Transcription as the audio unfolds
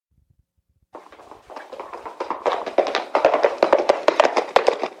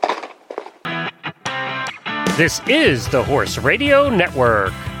This is the Horse Radio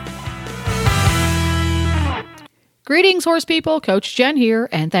Network. Greetings, horse people. Coach Jen here,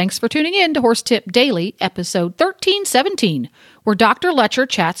 and thanks for tuning in to Horse Tip Daily, episode 1317, where Dr. Letcher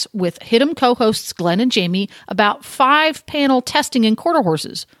chats with Hit'em co-hosts Glenn and Jamie about 5-panel testing in quarter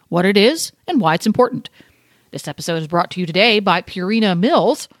horses, what it is, and why it's important. This episode is brought to you today by Purina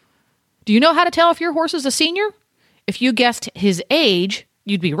Mills. Do you know how to tell if your horse is a senior? If you guessed his age,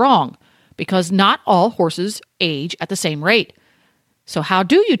 you'd be wrong, because not all horses age at the same rate. So how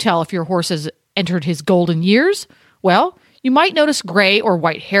do you tell if your horse has entered his golden years? Well, you might notice gray or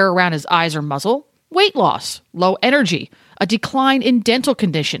white hair around his eyes or muzzle, weight loss, low energy, a decline in dental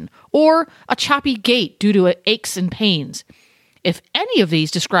condition, or a choppy gait due to aches and pains. If any of these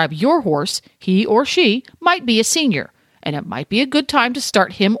describe your horse, he or she might be a senior, and it might be a good time to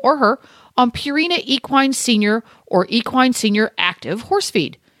start him or her on Purina Equine Senior or Equine Senior Active horse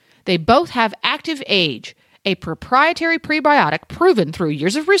feed. They both have Active Age, a proprietary prebiotic proven through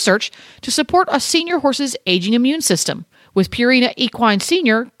years of research to support a senior horse's aging immune system. With Purina Equine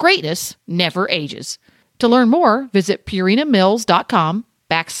Senior, greatness never ages. To learn more, visit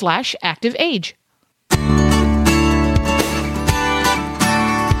purinamills.com/activeage.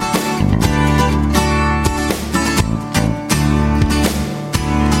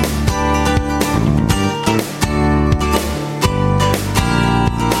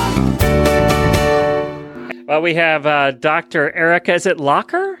 Well, we have Dr. Erica, is it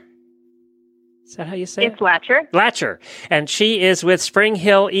Locker? Is that how you say it? It's Latcher. Latcher. And she is with Spring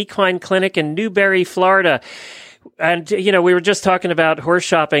Hill Equine Clinic in Newberry, Florida. And, you know, we were just talking about horse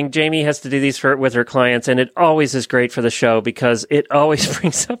shopping. Jamie has to do these with her clients, and it always is great for the show because it always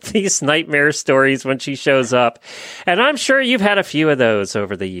brings up these nightmare stories when she shows up. And I'm sure you've had a few of those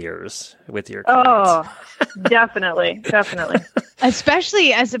over the years with your clients. Oh, definitely.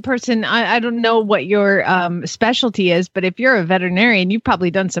 Especially as a person, I don't know what your specialty is, but if you're a veterinarian, you've probably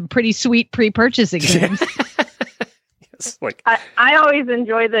done some pretty sweet pre-purchase exams. Yes, like, I always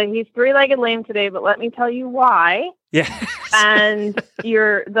enjoy he's three-legged lame today, but let me tell you why. yes. And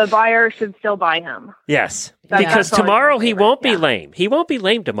the buyer should still buy him. Yes. That's Because always tomorrow my he favorite, won't be yeah. lame. He won't be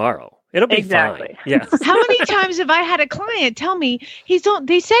lame tomorrow. It'll be Exactly. fine. Yes. How many times have I had a client tell me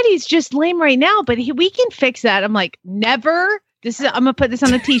they said he's just lame right now, but we can fix that. I'm like, never. I'm going to put this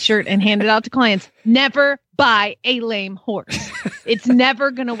on a t-shirt and hand it out to clients. Never buy a lame horse. It's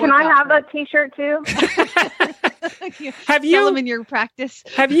never going to work. Can I out have for that T-shirt too? Have Sell them in your practice.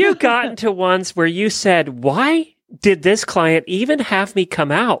 Have you gotten to ones where you said, why did this client even have me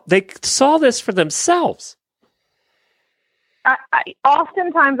come out? They saw this for themselves.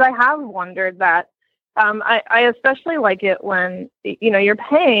 Oftentimes I have wondered that. I especially like it when, you're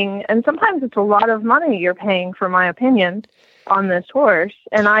paying, and sometimes it's a lot of money you're paying, for my opinion, on this horse.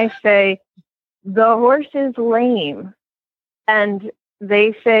 And I say, the horse is lame. And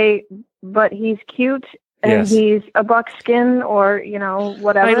they say, but he's cute and Yes. he's a buckskin or,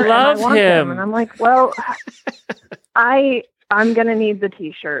 whatever. I love and I want him. And I'm like, well, I'm going to need the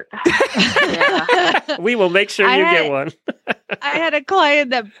T-shirt. Yeah. We will make sure you get one. I had a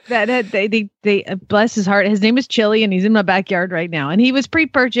client that had they bless his heart. His name is Chili, and he's in my backyard right now. And he was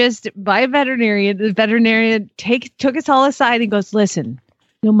pre-purchased by a veterinarian. The veterinarian took us all aside and goes, "Listen,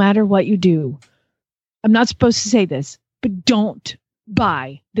 no matter what you do, I'm not supposed to say this, but don't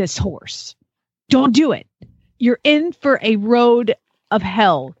buy this horse. Don't do it. You're in for a road of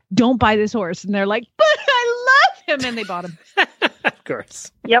hell. Don't buy this horse." And they're like, "But I love him," and they bought him. Of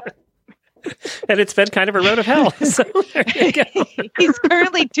course. Yep. And it's been kind of a road of hell. So there you go. He's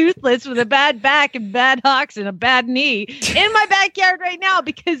currently toothless with a bad back and bad hocks and a bad knee in my backyard right now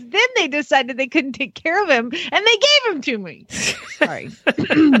because then they decided they couldn't take care of him and they gave him to me. Sorry.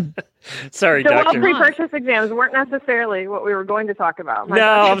 Sorry, So Doctor. pre-purchase exams weren't necessarily what we were going to talk about. No,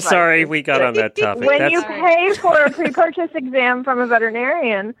 I'm sorry. We got on that topic. When you pay for a pre-purchase exam from a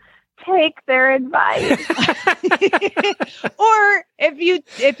veterinarian, take their advice. Or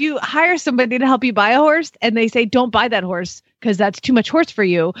if you hire somebody to help you buy a horse and they say, don't buy that horse because that's too much horse for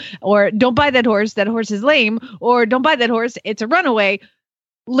you, or don't buy that horse is lame, or don't buy that horse, it's a runaway.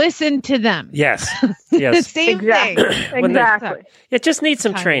 Listen to them. Yes. Yes. Same thing. Exactly. It just needs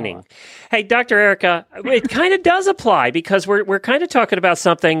some training. Hey, Dr. Erica, it kind of does apply because we're kind of talking about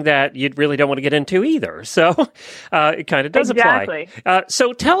something that you really don't want to get into either. So it kind of does apply.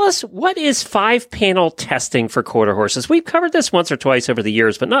 So tell us, what is 5-panel testing for quarter horses? We've covered this once or twice over the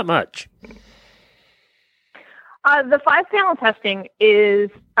years, but not much. The 5-panel testing is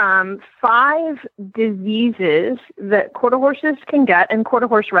 5 diseases that quarter horses can get, and quarter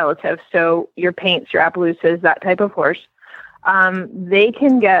horse relatives, so your paints, your Appaloosas, that type of horse, They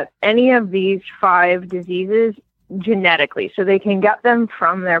can get any of these 5 diseases genetically, so they can get them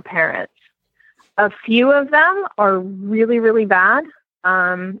from their parents. A few of them are really, really bad,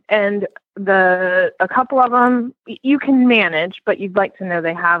 and a couple of them you can manage, but you'd like to know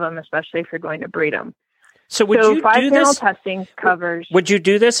they have them, especially if you're going to breed them. So would you do 5-panel this? testing covers. Would you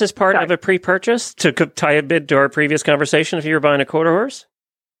do this as part of a pre-purchase to tie a bit to our previous conversation if you were buying a quarter horse?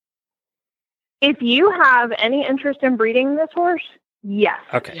 If you have any interest in breeding this horse, yes.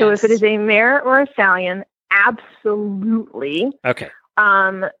 Okay. So if it is a mare or a stallion, absolutely. Okay.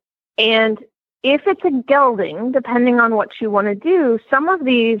 And if it's a gelding, depending on what you want to do, some of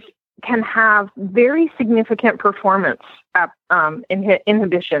these can have very significant performance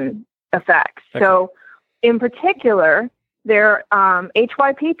inhibition effects. Okay. So in particular, there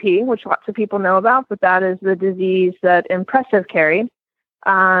HYPP, which lots of people know about, but that is the disease that Impressive carried.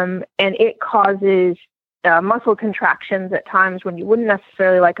 And it causes muscle contractions at times when you wouldn't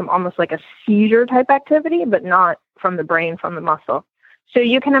necessarily like them, almost like a seizure type activity, but not from the brain, from the muscle. So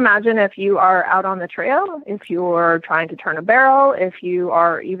you can imagine if you are out on the trail, if you're trying to turn a barrel, if you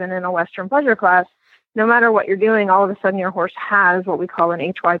are even in a Western pleasure class, no matter what you're doing, all of a sudden your horse has what we call an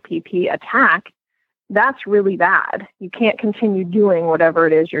HYPP attack. That's really bad. You can't continue doing whatever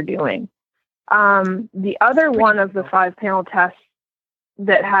it is you're doing. The other one of the 5-panel tests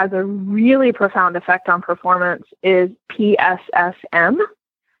that has a really profound effect on performance is PSSM,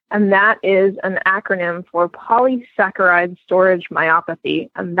 and that is an acronym for polysaccharide storage myopathy,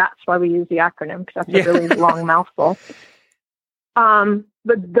 and that's why we use the acronym, because that's a really long mouthful.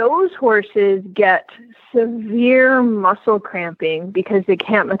 But those horses get severe muscle cramping because they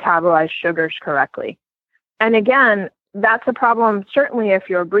can't metabolize sugars correctly. And again, that's a problem certainly if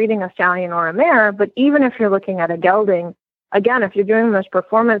you're breeding a stallion or a mare, but even if you're looking at a gelding, again, if you're doing those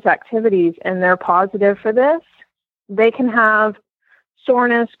performance activities and they're positive for this, they can have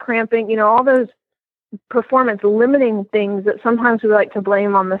soreness, cramping, all those performance limiting things that sometimes we like to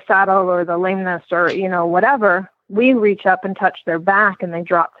blame on the saddle or the lameness or, whatever. We reach up and touch their back and they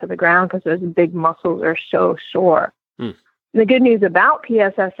drop to the ground because those big muscles are so sore. The good news about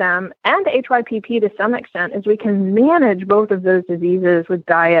PSSM and HYPP to some extent is we can manage both of those diseases with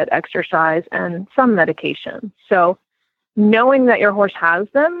diet, exercise, and some medication. So knowing that your horse has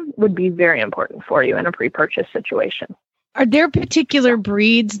them would be very important for you in a pre-purchase situation. Are there particular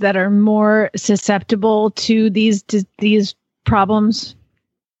breeds that are more susceptible to these problems?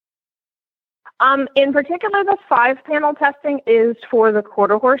 In particular, the 5-panel testing is for the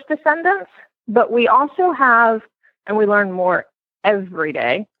quarter horse descendants, but we also have, and we learn more every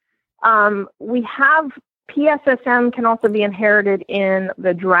day, we have PSSM can also be inherited in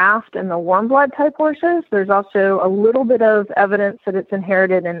the draft and the warm blood type horses. There's also a little bit of evidence that it's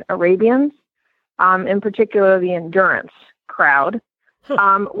inherited in Arabians, in particular the endurance crowd.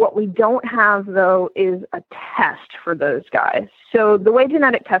 What we don't have, though, is a test for those guys. So the way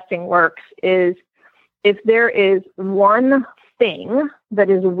genetic testing works is if there is one thing that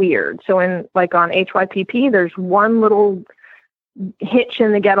is weird. So on HYPP, there's one little hitch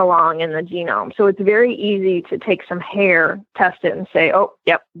in the get along in the genome. So it's very easy to take some hair, test it, and say, oh,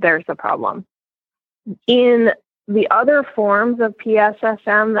 yep, there's the problem. In the other forms of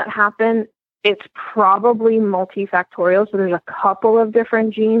PSSM that happen, it's probably multifactorial. So there's a couple of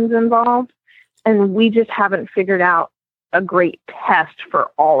different genes involved, and we just haven't figured out a great test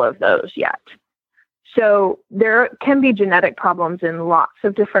for all of those yet. So there can be genetic problems in lots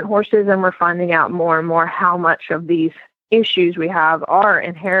of different horses, and we're finding out more and more how much of these issues we have are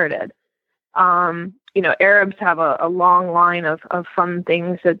inherited. Arabs have a long line of fun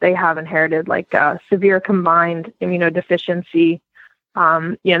things that they have inherited, like severe combined immunodeficiency.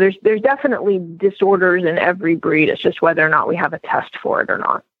 There's definitely disorders in every breed. It's just whether or not we have a test for it or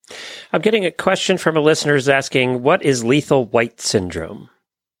not. I'm getting a question from a listener who's asking, what is lethal white syndrome?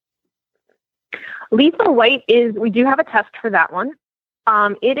 Lethal white we do have a test for that one.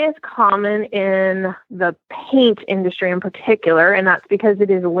 It is common in the paint industry in particular, and that's because it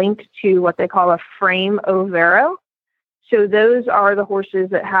is linked to what they call a frame overo. So those are the horses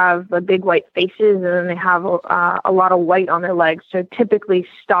that have the big white faces, and then they have a lot of white on their legs. So typically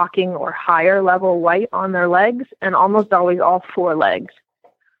stocking or higher level white on their legs, and almost always all 4 legs.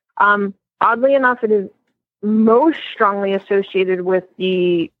 Oddly enough, it is most strongly associated with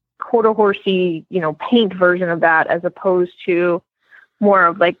the quarter horsey, paint version of that, as opposed to more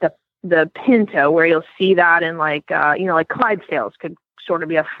of like the Pinto, where you'll see that in like Clydesdales could sort of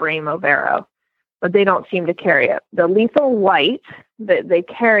be a frame overo, but they don't seem to carry it. The lethal white that they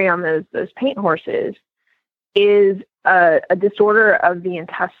carry on those paint horses is a disorder of the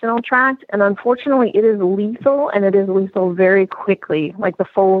intestinal tract. And unfortunately, it is lethal, and it is lethal very quickly. Like, the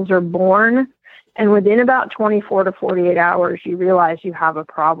foals are born, and within about 24 to 48 hours, you realize you have a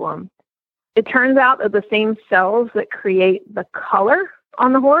problem. It turns out that the same cells that create the color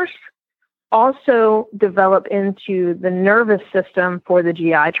on the horse also develop into the nervous system for the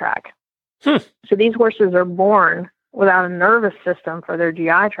GI tract. So these horses are born without a nervous system for their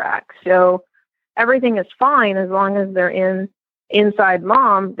GI tract. So everything is fine as long as they're inside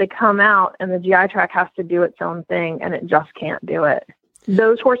mom. They come out and the GI tract has to do its own thing, and it just can't do it.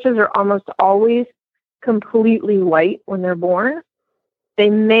 Those horses are almost always completely white when they're born. They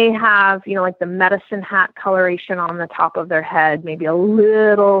may have, like the medicine hat coloration on the top of their head, maybe a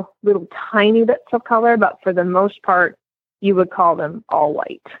little tiny bits of color, but for the most part, you would call them all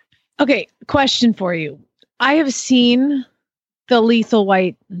white. Okay, question for you. I have seen the lethal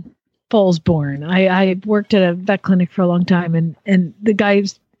white foals born. I worked at a vet clinic for a long time, and the guy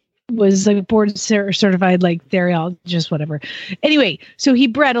was like board certified, like theriologist, whatever. Anyway, so he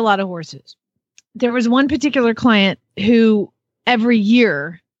bred a lot of horses. There was one particular client who every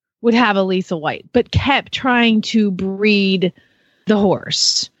year would have a lethal white, but kept trying to breed the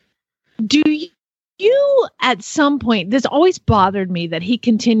horse. Do you, at some point, this always bothered me that he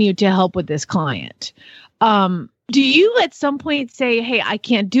continued to help with this client. Do you at some point say, hey, I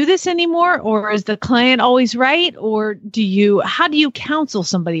can't do this anymore? Or is the client always right? Or how do you counsel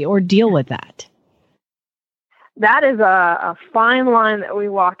somebody or deal with that? That is a fine line that we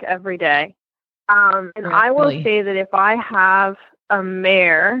walk every day. And really? I will say that if I have a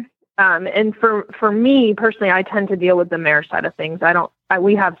mare, and for me personally, I tend to deal with the mare side of things.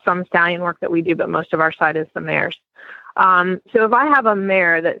 We have some stallion work that we do, but most of our side is the mares. So if I have a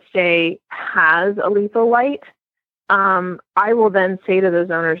mare that, say, has a lethal white, I will then say to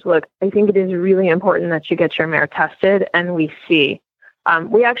those owners, look, I think it is really important that you get your mare tested and we see.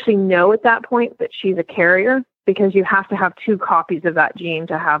 We actually know at that point that she's a carrier, because you have to have 2 copies of that gene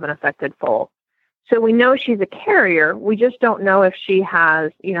to have an affected foal. So we know she's a carrier. We just don't know if she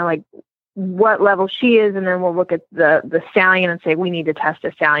has, like what level she is. And then we'll look at the stallion and say, we need to test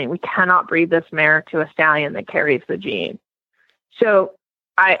a stallion. We cannot breed this mare to a stallion that carries the gene. So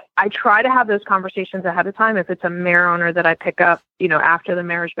I try to have those conversations ahead of time. If it's a mare owner that I pick up, after the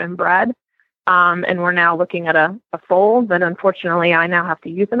mare's been bred, and we're now looking at a foal that unfortunately I now have to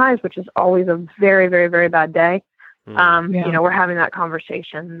euthanize, which is always a very, very, very bad day. We're having that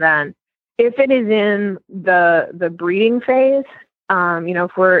conversation then. If it is in the breeding phase,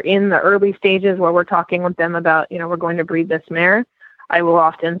 if we're in the early stages where we're talking with them about, we're going to breed this mare, I will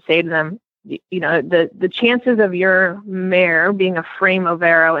often say to them, the chances of your mare being a frame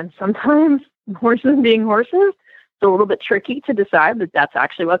overo, and sometimes horses being horses, it's a little bit tricky to decide that that's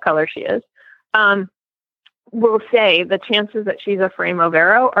actually what color she is. We'll say the chances that she's a frame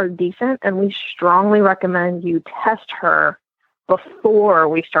overo are decent, and we strongly recommend you test her before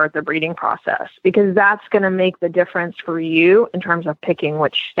we start the breeding process, because that's going to make the difference for you in terms of picking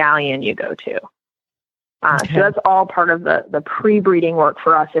which stallion you go to. So that's all part of the pre-breeding work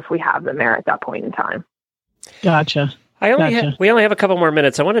for us if we have the mare at that point in time. Gotcha. We only have a couple more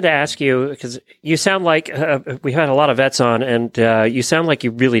minutes. I wanted to ask you, because you sound like we had a lot of vets on, and you sound like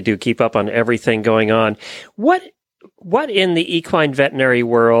you really do keep up on everything going on. What in the equine veterinary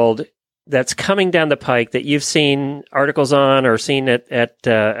world that's coming down the pike that you've seen articles on or seen at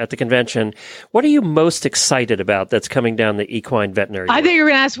the convention, what are you most excited about that's coming down the equine veterinary world? I thought you were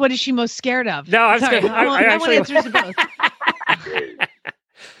going to ask, what is she most scared of? No, I want answers to both.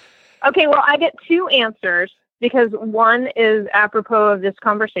 Okay, well, I get 2 answers, because one is apropos of this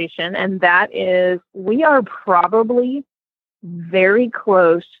conversation, and that is we are probably very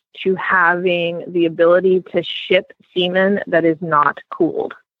close to having the ability to ship semen that is not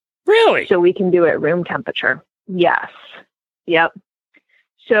cooled. Really? So we can do it room temperature. Yes. Yep.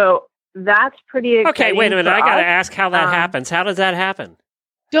 So that's pretty exciting. Okay, wait a minute. I got to ask how that happens. How does that happen?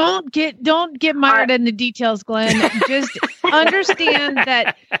 Don't get mired in the details, Glenn. Just understand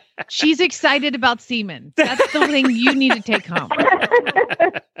that she's excited about semen. That's the thing you need to take home.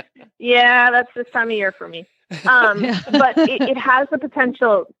 Yeah, that's this time of year for me. But it has the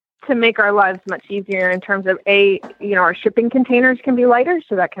potential to make our lives much easier in terms of our shipping containers can be lighter,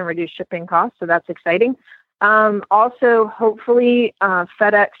 so that can reduce shipping costs. So that's exciting. Also, hopefully,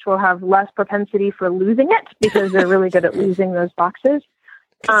 FedEx will have less propensity for losing it, because they're really good at losing those boxes.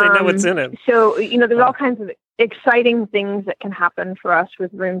 Because they know what's in it. So, there's all kinds of exciting things that can happen for us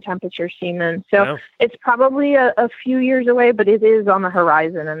with room temperature semen. So it's probably a few years away, but it is on the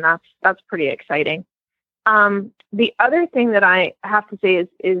horizon, and that's pretty exciting. The other thing that I have to say is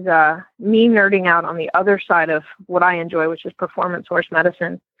me nerding out on the other side of what I enjoy, which is performance horse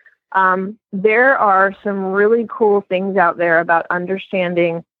medicine. There are some really cool things out there about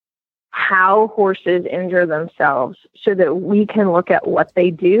understanding how horses injure themselves so that we can look at what they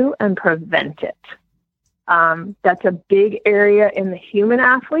do and prevent it. That's a big area in the human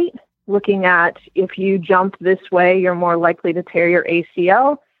athlete, looking at if you jump this way, you're more likely to tear your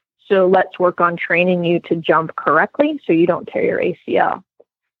ACL. So let's work on training you to jump correctly so you don't tear your ACL.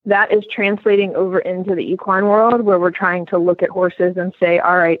 That is translating over into the equine world, where we're trying to look at horses and say,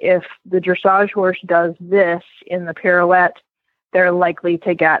 all right, if the dressage horse does this in the pirouette, they're likely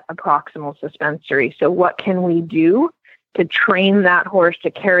to get a proximal suspensory. So what can we do to train that horse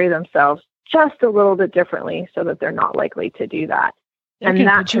to carry themselves just a little bit differently so that they're not likely to do that? And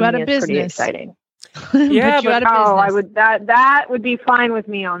that to me is pretty exciting. Yeah, but that would be fine with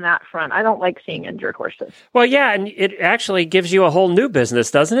me on that front. I don't like seeing injured horses. Well, yeah, and it actually gives you a whole new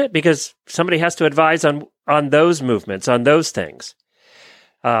business, doesn't it? Because somebody has to advise on those movements, on those things.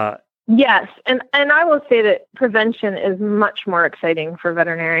 Yes, and I will say that prevention is much more exciting for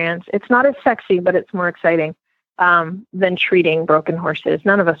veterinarians. It's not as sexy, but it's more exciting than treating broken horses.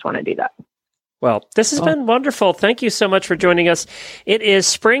 None of us want to do that. Well, this has been wonderful. Thank you so much for joining us. It is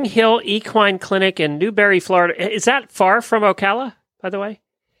Spring Hill Equine Clinic in Newberry, Florida. Is that far from Ocala, by the way?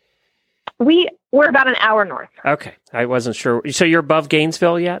 We're about an hour north. Okay. I wasn't sure. So you're above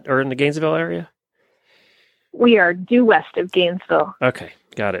Gainesville yet, or in the Gainesville area? We are due west of Gainesville. Okay.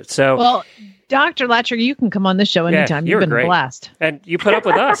 Got it. So, well, Dr. Letcher, you can come on the show anytime. You've been great. A blast. And you put up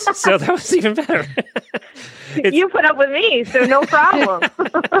with us, so that was even better. You put up with me, so no problem.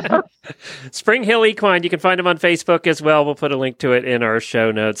 Spring Hill Equine. You can find them on Facebook as well. We'll put a link to it in our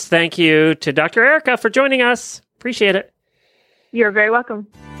show notes. Thank you to Dr. Erica for joining us. Appreciate it. You're very welcome.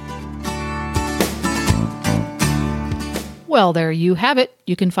 Well, there you have it.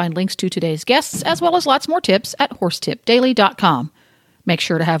 You can find links to today's guests as well as lots more tips at horsetipdaily.com. Make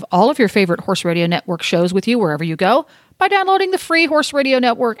sure to have all of your favorite Horse Radio Network shows with you wherever you go by downloading the free Horse Radio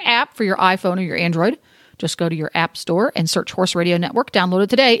Network app for your iPhone or your Android. Just go to your app store and search Horse Radio Network. Download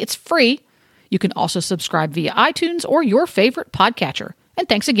it today. It's free. You can also subscribe via iTunes or your favorite podcatcher. And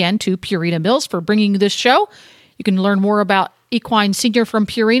thanks again to Purina Mills for bringing this show. You can learn more about Equine Senior from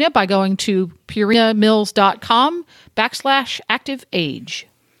Purina by going to purinamills.com/active age.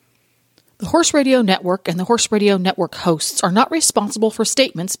 The Horse Radio Network and the Horse Radio Network hosts are not responsible for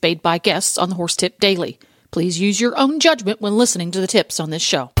statements made by guests on the Horse Tip Daily. Please use your own judgment when listening to the tips on this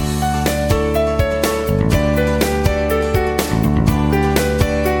show.